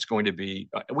mentioned, it's going to be,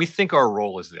 we think our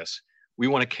role is this. We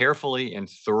want to carefully and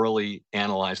thoroughly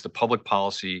analyze the public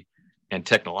policy and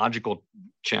technological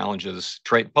challenges,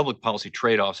 public policy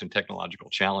trade-offs and technological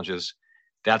challenges.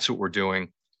 That's what we're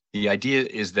doing. The idea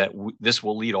is that this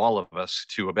will lead all of us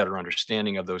to a better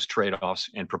understanding of those trade-offs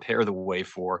and prepare the way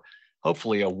for,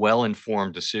 hopefully, a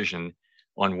well-informed decision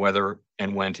on whether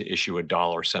and when to issue a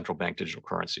dollar central bank digital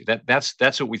currency. That's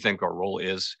what we think our role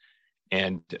is.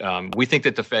 And we think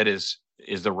that the Fed is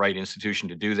the right institution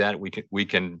to do that. We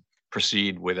can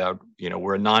proceed without,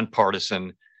 we're a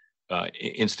nonpartisan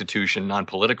institution,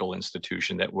 non-political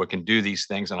institution that we can do these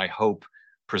things, and I hope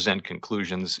present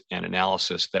conclusions and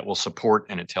analysis that will support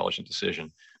an intelligent decision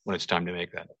when it's time to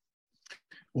make that.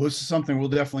 Well, this is something we'll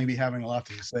definitely be having a lot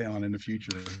to say on in the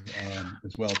future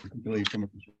as well, particularly from a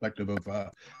perspective of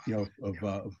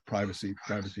privacy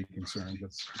concerns.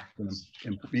 That's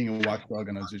being a watchdog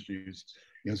on those issues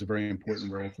is a very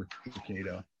important role for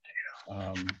Cato.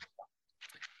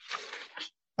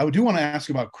 I do want to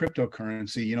ask about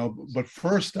cryptocurrency, but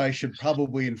first I should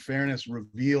probably, in fairness,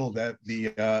 reveal that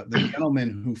the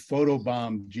gentleman who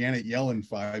photobombed Janet Yellen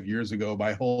 5 years ago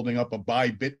by holding up a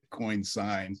 "Buy Bitcoin"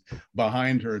 sign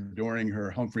behind her during her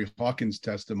Humphrey Hawkins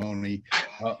testimony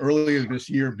earlier this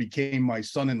year became my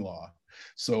son-in-law.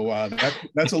 So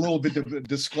that's a little bit of a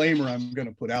disclaimer I'm going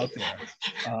to put out there.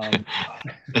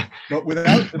 But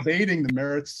without debating the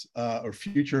merits or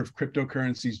future of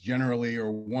cryptocurrencies generally,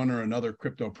 or one or another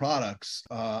crypto products,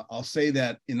 I'll say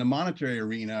that in the monetary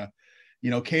arena,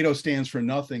 Cato stands for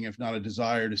nothing if not a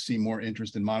desire to see more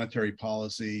interest in monetary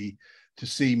policy, to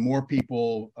see more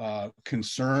people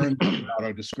concerned about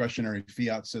our discretionary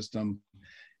fiat system.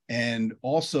 And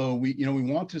also, we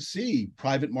want to see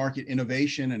private market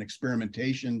innovation and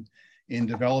experimentation in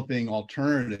developing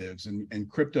alternatives. And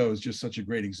crypto is just such a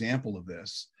great example of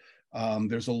this.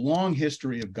 There's a long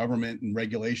history of government and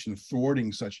regulation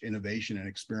thwarting such innovation and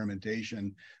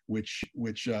experimentation, which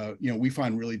we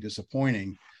find really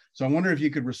disappointing. So I wonder if you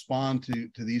could respond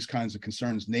to these kinds of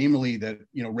concerns, namely that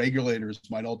regulators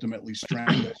might ultimately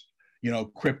strangle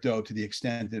crypto to the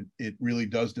extent that it really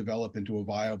does develop into a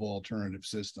viable alternative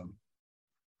system.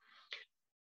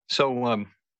 So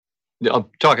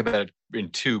I'll talk about it in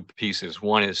two pieces.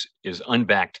 One is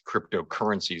unbacked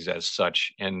cryptocurrencies as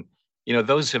such, and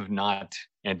those have not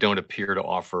and don't appear to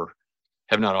offer,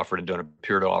 have not offered and don't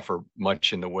appear to offer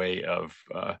much in the way of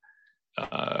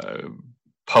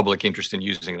public interest in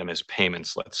using them as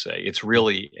payments. Let's say it's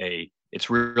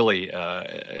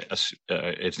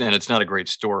not a great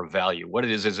store of value. What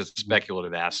it is a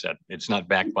speculative asset. It's not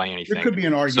backed by anything. There could be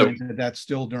an argument that that's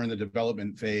still during the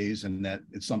development phase, and that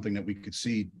it's something that we could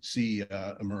see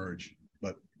emerge.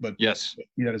 But yes,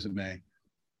 be that as it may.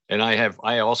 And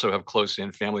I also have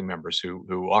close-in family members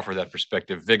who offer that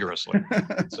perspective vigorously.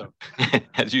 So,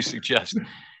 as you suggest,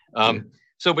 but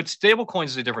stablecoins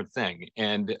is a different thing,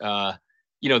 and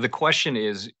the question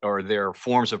is, are there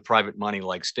forms of private money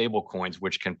like stablecoins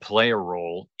which can play a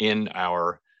role in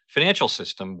our financial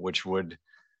system, which would,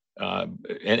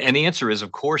 and the answer is,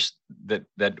 of course,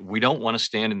 that we don't want to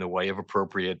stand in the way of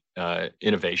appropriate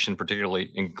innovation,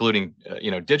 particularly including,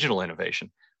 digital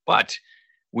innovation. But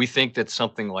we think that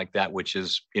something like that, which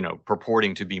is,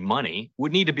 purporting to be money,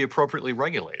 would need to be appropriately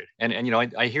regulated. And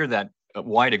I hear that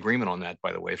wide agreement on that,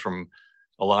 by the way, from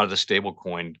a lot of the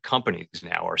stablecoin companies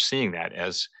now are seeing that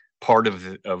as part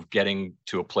of getting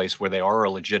to a place where they are a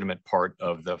legitimate part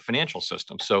of the financial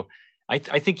system. So I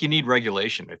think you need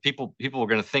regulation. If people are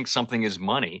going to think something is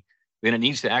money, then it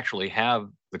needs to actually have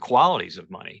the qualities of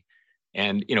money.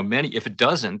 And if it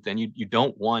doesn't, then you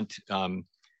don't want.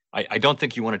 I don't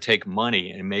think you want to take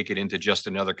money and make it into just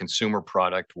another consumer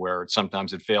product where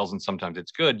sometimes it fails and sometimes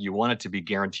it's good. You want it to be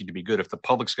guaranteed to be good. If the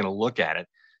public's going to look at it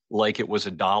like it was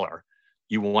a dollar,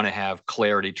 you want to have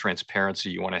clarity,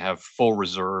 transparency. You want to have full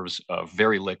reserves of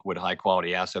very liquid, high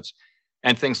quality assets,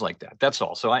 and things like that. That's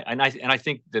all. So I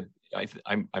think that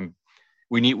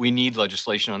we need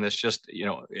legislation on this. Just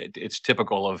it's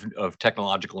typical of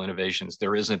technological innovations.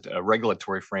 There isn't a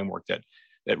regulatory framework that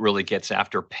really gets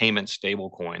after payment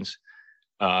stable coins.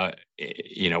 And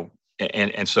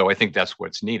so I think that's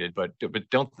what's needed. But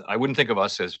I wouldn't think of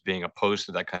us as being opposed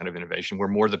to that kind of innovation. We're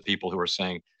more the people who are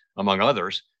saying, among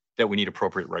others, that we need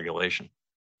appropriate regulation.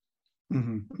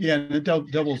 Mm-hmm. Yeah, and the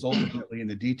devil's ultimately in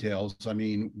the details. I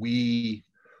mean,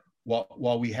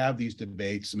 while we have these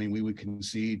debates, I mean, we would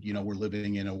concede, we're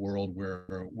living in a world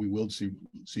where we will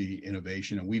see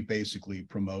innovation, and we've basically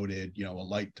promoted, a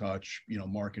light touch,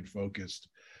 market focused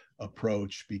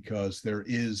approach, because there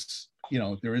is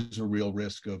a real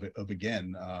risk of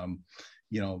again,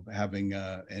 having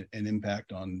an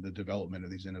impact on the development of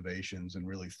these innovations and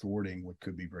really thwarting what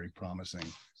could be very promising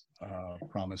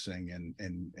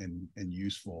and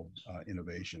useful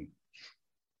innovation.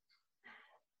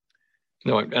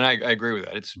 No, and I agree with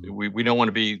that. We don't want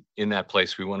to be in that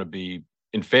place. We want to be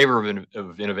in favor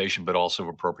of innovation, but also of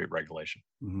appropriate regulation.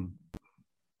 Mm-hmm.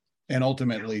 And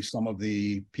ultimately, some of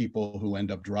the people who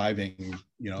end up driving,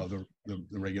 the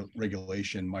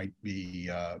regulation might be,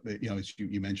 as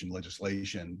you mentioned,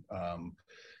 legislation.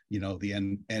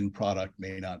 The end product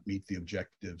may not meet the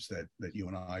objectives that you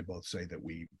and I both say that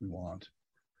we want.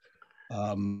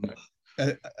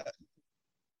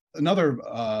 Another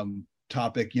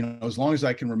topic, as long as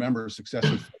I can remember,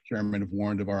 successive chairmen have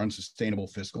warned of our unsustainable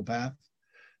fiscal path.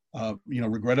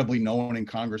 Regrettably, no one in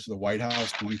Congress or the White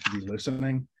House seems to be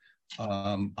listening.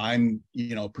 I'm,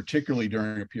 particularly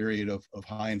during a period of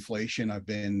high inflation, I've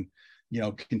been,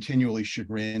 continually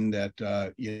chagrined at,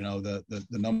 the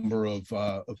number of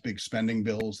big spending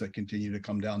bills that continue to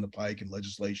come down the pike and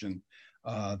legislation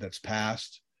that's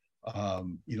passed.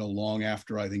 Long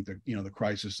after I think the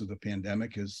crisis of the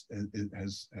pandemic has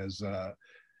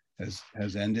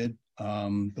ended.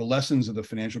 The lessons of the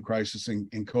financial crisis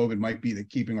and COVID might be that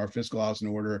keeping our fiscal house in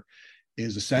order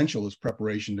is essential as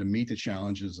preparation to meet the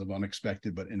challenges of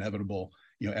unexpected but inevitable,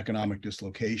 economic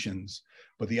dislocations.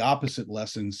 But the opposite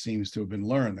lesson seems to have been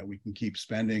learned, that we can keep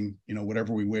spending,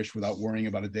 whatever we wish without worrying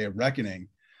about a day of reckoning.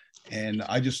 And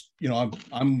I just,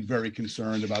 I'm very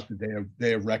concerned about the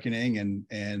day of reckoning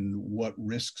and what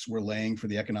risks we're laying for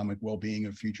the economic well-being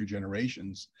of future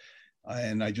generations.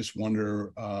 And I just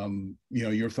wonder,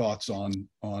 your thoughts on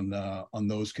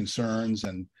those concerns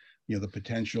and the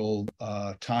potential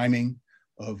timing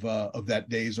of that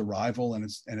day's arrival and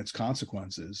its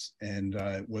consequences, and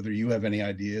whether you have any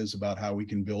ideas about how we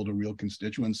can build a real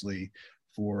constituency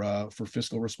for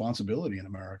fiscal responsibility in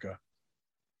America.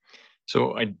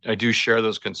 So I do share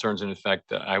those concerns. And in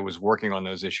fact, I was working on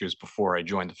those issues before I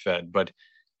joined the Fed. But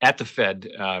at the Fed,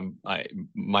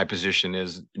 my position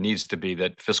needs to be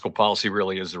that fiscal policy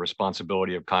really is the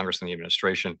responsibility of Congress and the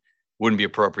administration. Wouldn't be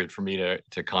appropriate for me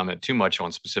to comment too much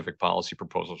on specific policy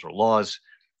proposals or laws.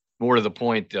 More to the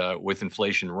point, with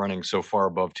inflation running so far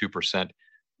above 2%,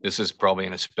 this is probably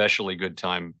an especially good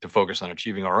time to focus on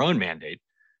achieving our own mandate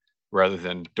rather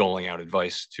than doling out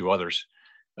advice to others.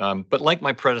 But like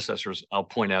my predecessors, I'll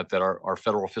point out that our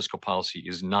federal fiscal policy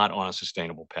is not on a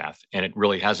sustainable path, and it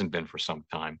really hasn't been for some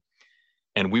time.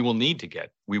 And we will need to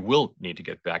get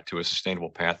back to a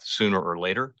sustainable path sooner or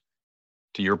later.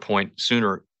 To your point,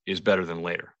 sooner is better than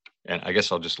later. And I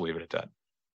guess I'll just leave it at that.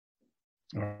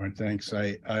 All right, thanks.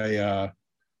 We're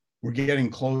getting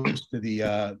close to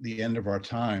the end of our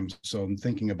time, so I'm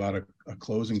thinking about a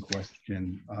closing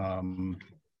question.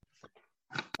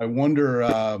 I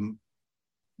wonder,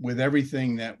 with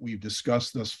everything that we've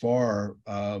discussed thus far,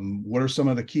 what are some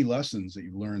of the key lessons that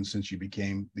you've learned since you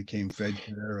became Fed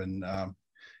chair, and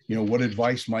what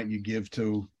advice might you give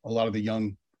to a lot of the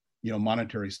young,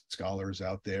 monetary scholars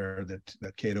out there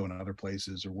that Cato and other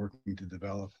places are working to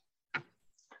develop?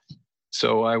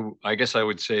 So I guess I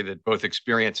would say that both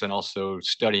experience and also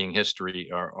studying history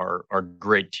are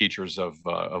great teachers of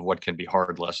what can be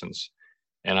hard lessons.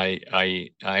 And I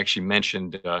actually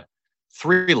mentioned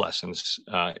 3 lessons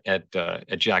at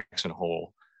Jackson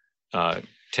Hole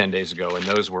 10 days ago, and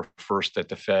those were first that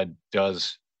the Fed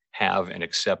does have and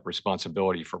accept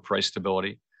responsibility for price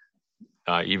stability.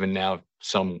 Even now,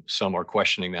 some are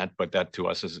questioning that, but that to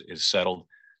us is settled.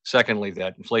 Secondly,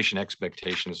 that inflation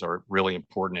expectations are really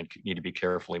important and need to be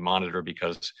carefully monitored,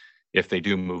 because if they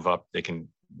do move up, they can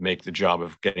make the job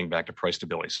of getting back to price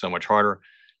stability so much harder.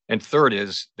 And third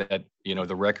is that,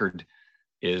 the record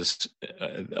is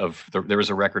there is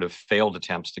a record of failed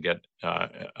attempts to get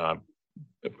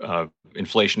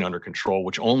inflation under control,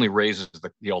 which only raises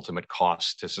the ultimate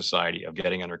cost to society of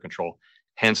getting under control.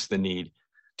 Hence the need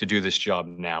to do this job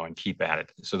now and keep at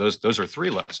it. So those are three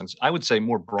lessons. I would say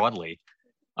more broadly,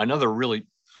 another really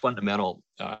fundamental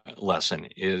lesson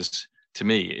is, to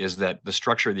me, is that the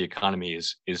structure of the economy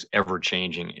is ever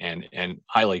changing and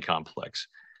highly complex.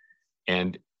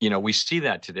 And we see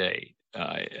that today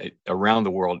around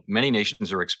the world. Many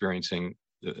nations are experiencing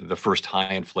the first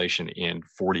high inflation in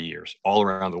 40 years, all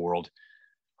around the world.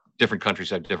 Different countries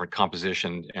have different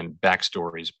composition and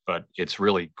backstories, but it's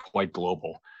really quite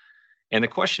global. And the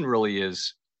question really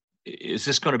is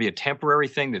this going to be a temporary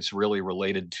thing that's really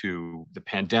related to the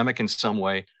pandemic in some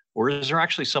way, or is there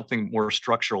actually something more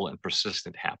structural and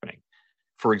persistent happening?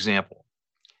 For example,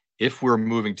 if we're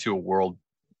moving to a world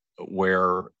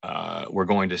where we're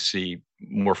going to see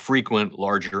more frequent,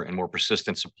 larger, and more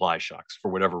persistent supply shocks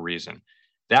for whatever reason,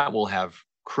 that will have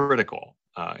critical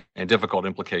and difficult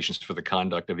implications for the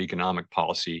conduct of economic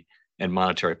policy and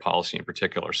monetary policy in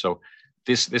particular. So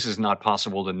this is not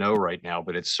possible to know right now,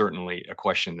 but it's certainly a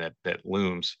question that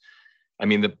looms. I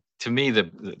mean,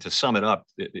 to sum it up,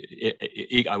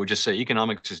 I would just say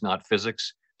economics is not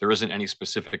physics. There isn't any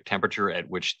specific temperature at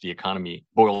which the economy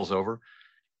boils over.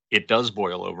 It does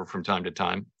boil over from time to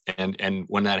time. And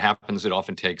when that happens, it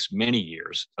often takes many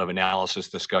years of analysis,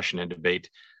 discussion, and debate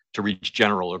to reach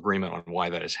general agreement on why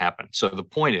that has happened. So the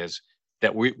point is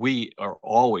that we are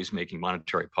always making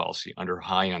monetary policy under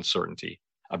high uncertainty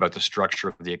about the structure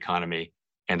of the economy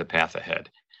and the path ahead.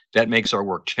 That makes our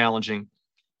work challenging.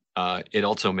 It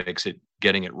also makes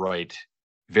getting it right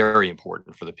very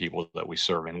important for the people that we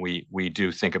serve. And we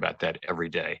do think about that every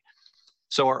day.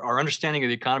 So our understanding of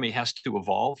the economy has to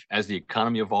evolve. As the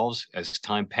economy evolves, as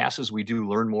time passes, we do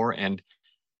learn more. And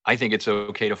I think it's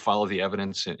okay to follow the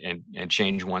evidence and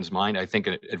change one's mind. I think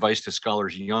advice to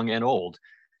scholars young and old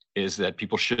is that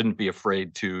people shouldn't be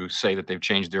afraid to say that they've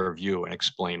changed their view and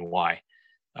explain why.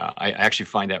 I actually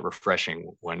find that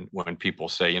refreshing when people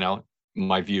say,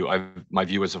 my view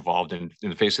has evolved in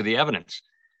the face of the evidence.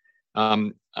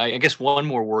 I guess one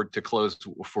more word to close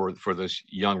for those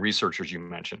young researchers you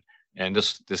mentioned, and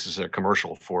this is a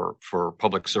commercial for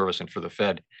public service and for the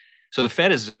Fed. So the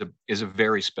Fed is a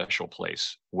very special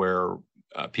place where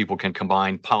people can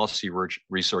combine policy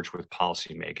research with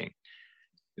policy making.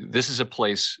 This is a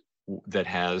place that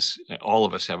all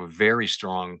of us have a very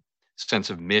strong sense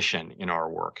of mission in our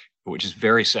work, which is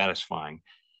very satisfying.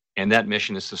 And that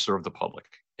mission is to serve the public.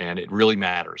 And it really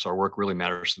matters. Our work really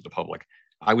matters to the public.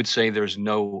 I would say there's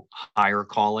no higher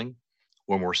calling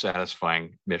or more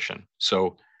satisfying mission.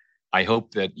 So I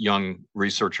hope that young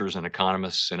researchers and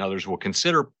economists and others will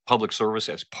consider public service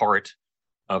as part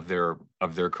of their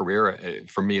career.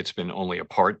 For me, it's been only a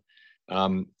part.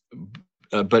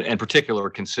 But in particular,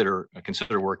 consider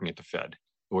working at the Fed,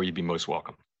 where you'd be most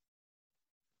welcome.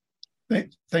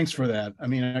 Thanks for that. I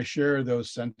mean, I share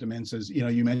those sentiments. As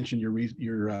you mentioned your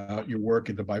work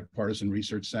at the Bipartisan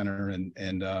Research Center,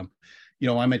 and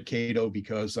I'm at Cato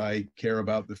because I care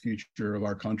about the future of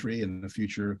our country and the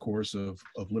future, of course, of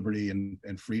liberty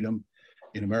and freedom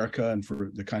in America, and for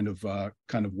the kind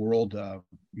of world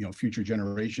future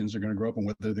generations are going to grow up, and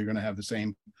whether they're going to have the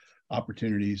same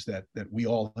opportunities that we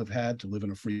all have had to live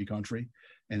in a free country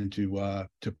and to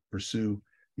pursue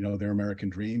their American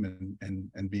dream,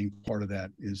 and being part of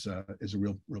that is a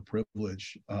real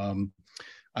privilege.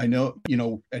 I know,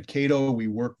 at Cato, we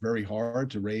work very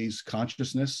hard to raise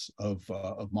consciousness of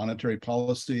monetary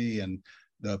policy and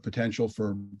the potential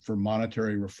for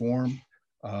monetary reform.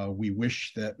 We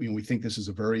wish that, we think this is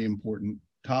a very important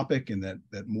topic, and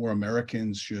that more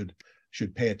Americans should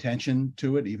pay attention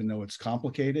to it, even though it's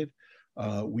complicated.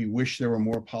 We wish there were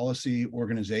more policy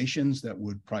organizations that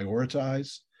would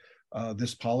prioritize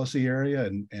this policy area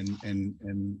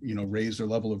and raise their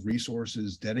level of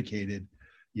resources dedicated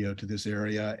to this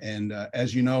area. And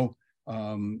as you know,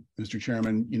 Mr.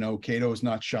 Chairman, Cato is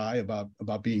not shy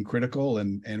about being critical,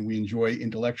 and we enjoy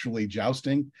intellectually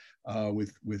jousting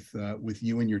with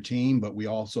you and your team. But we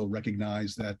also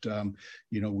recognize that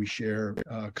we share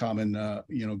common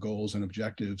goals and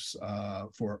objectives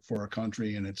for our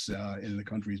country, and it's in the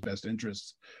country's best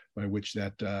interests by which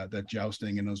that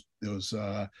jousting and those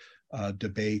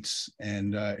debates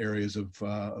and areas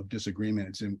of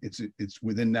disagreement. It's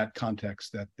within that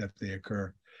context that they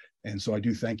occur. And so I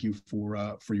do thank you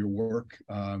for your work.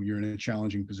 You're in a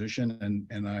challenging position,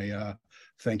 and I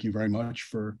thank you very much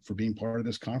for being part of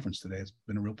this conference today. It's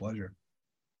been a real pleasure.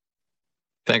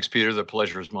 Thanks, Peter. The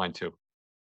pleasure is mine too.